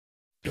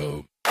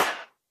do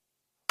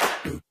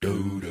do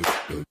do do do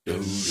do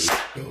do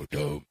do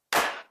do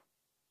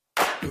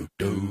do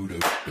do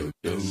do do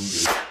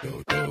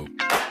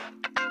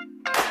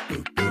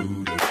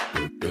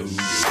do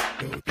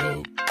do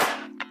do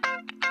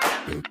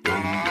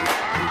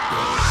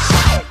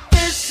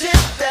This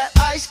is that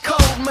ice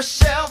cold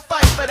Michelle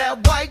Pfeiffer,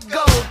 that white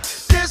gold.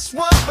 This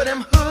one for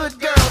them hood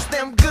girls,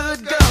 them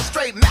good girls,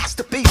 straight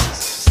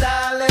masterpieces.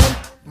 Stylin,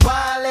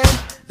 wilin,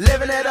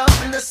 living it up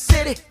in the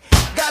city.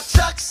 Got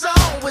Chuck's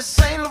on with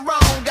Saint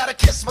Laurent. Gotta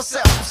kiss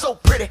myself, I'm so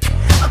pretty.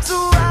 I'm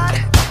too hot.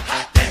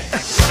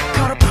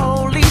 Call the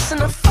police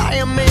and the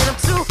fireman. I'm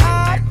too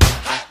hot.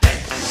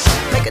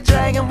 Make a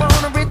dragon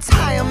wanna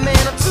retire,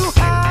 man. I'm too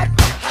hot.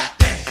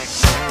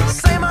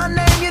 Say my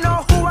name, you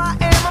know who I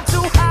am. I'm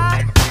too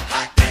hot.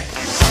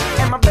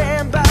 And my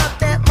band bout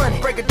that money.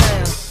 Break it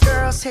down.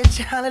 Girls hit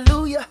you,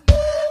 hallelujah.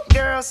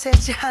 Girls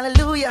hit you,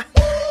 hallelujah.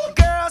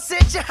 Girls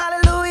hit you,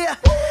 hallelujah.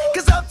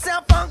 Cause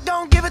Uptown Funk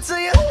don't give it to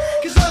you.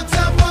 Cause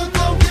Uptown Funk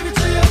don't give it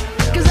to you.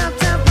 Cause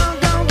Uptown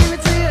Funk don't give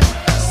it to you.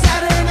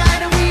 Saturday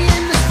night and we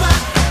in the spot.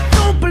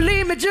 Don't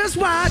believe me, just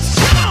watch.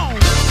 Come on.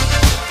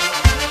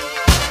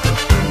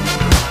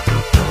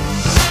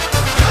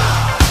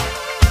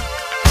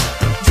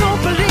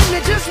 Don't believe me,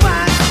 just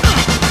watch.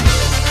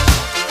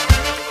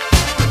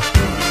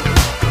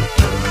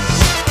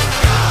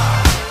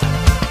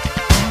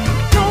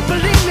 Don't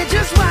believe me,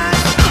 just watch.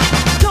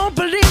 Don't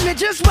believe me,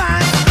 just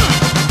watch.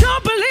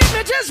 Don't believe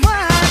me, just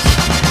watch.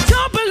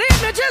 Don't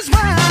believe me, just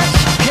watch.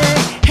 Hey,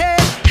 hey,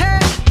 hey,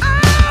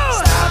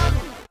 oh! Stop.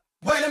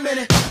 Wait a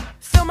minute.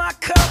 Fill my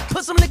cup,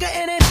 put some nigga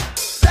in it.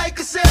 Take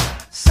a sip,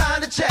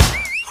 sign the check.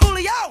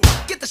 Julio,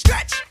 get the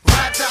stretch.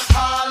 Right to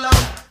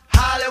Harlem,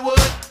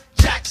 Hollywood,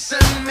 Jackson,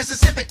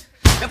 Mississippi.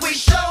 If we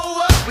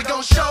show up, we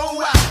gon'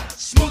 show out.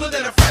 Smoother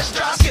than a fresh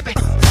drop skipping.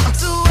 I'm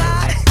too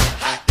hot.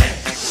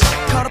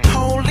 Call the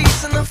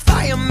police and the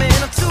fireman.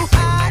 I'm too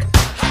hot.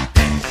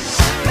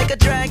 Make a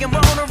dragon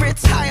wanna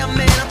retire,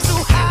 man. I'm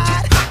too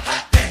hot.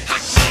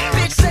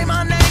 Bitch, say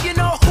my name, you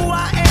know who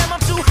I am. I'm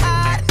too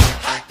hot.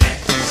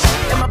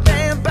 And my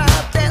band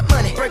bout that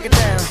money. Break it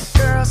down.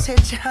 Girls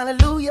hit you,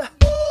 hallelujah.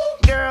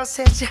 Girls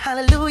hit you,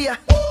 hallelujah.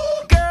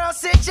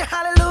 Girls hit you,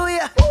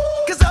 hallelujah.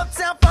 Cause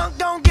Uptown Funk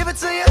don't give it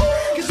to you.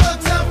 Cause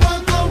Uptown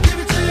Funk don't give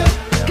it to you.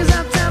 Cause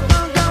Uptown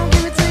Funk don't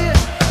give it to you.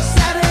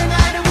 Saturday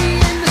night and we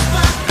in the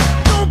spot.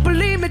 Don't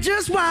believe me,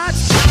 just watch.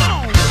 Come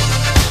on.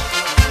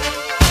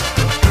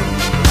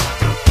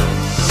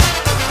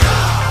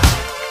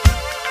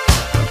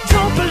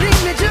 Don't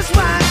believe me, just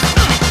watch.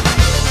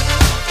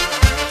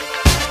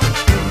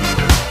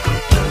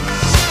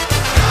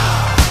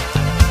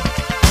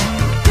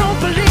 Don't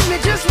believe me,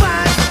 just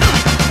watch.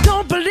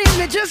 Don't believe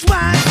me, just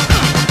watch.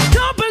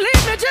 Don't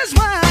believe me, just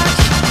watch.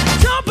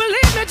 Don't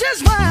believe me,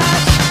 just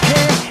watch.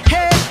 Hey,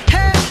 hey,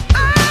 hey,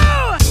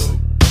 oh!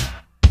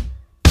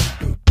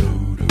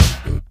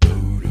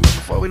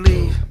 Before we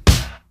leave,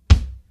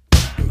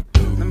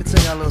 let me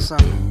tell y'all a little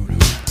something.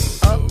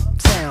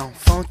 Uptown,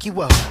 funk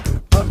you up.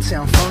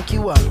 Uptown, funk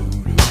you up.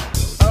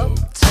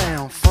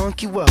 Uptown,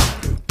 funk you up.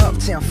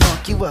 Uptown,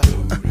 funk you up.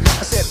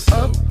 I said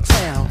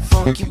uptown,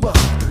 funk you up.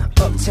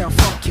 Uptown,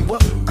 funk you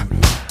up.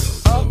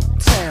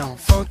 Uptown,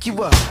 funk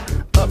you up.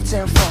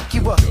 Uptown, funk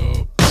you up.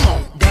 Come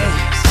on,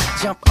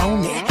 dance, jump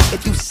on it.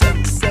 If you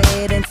sexed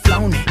and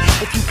flown it.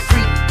 If you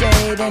freak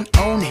dead and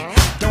own it.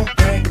 Don't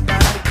brag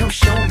about it, come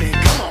show me.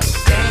 Come on,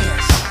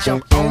 dance,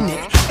 jump on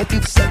it. If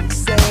you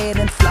sexed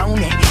and flown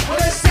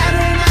it.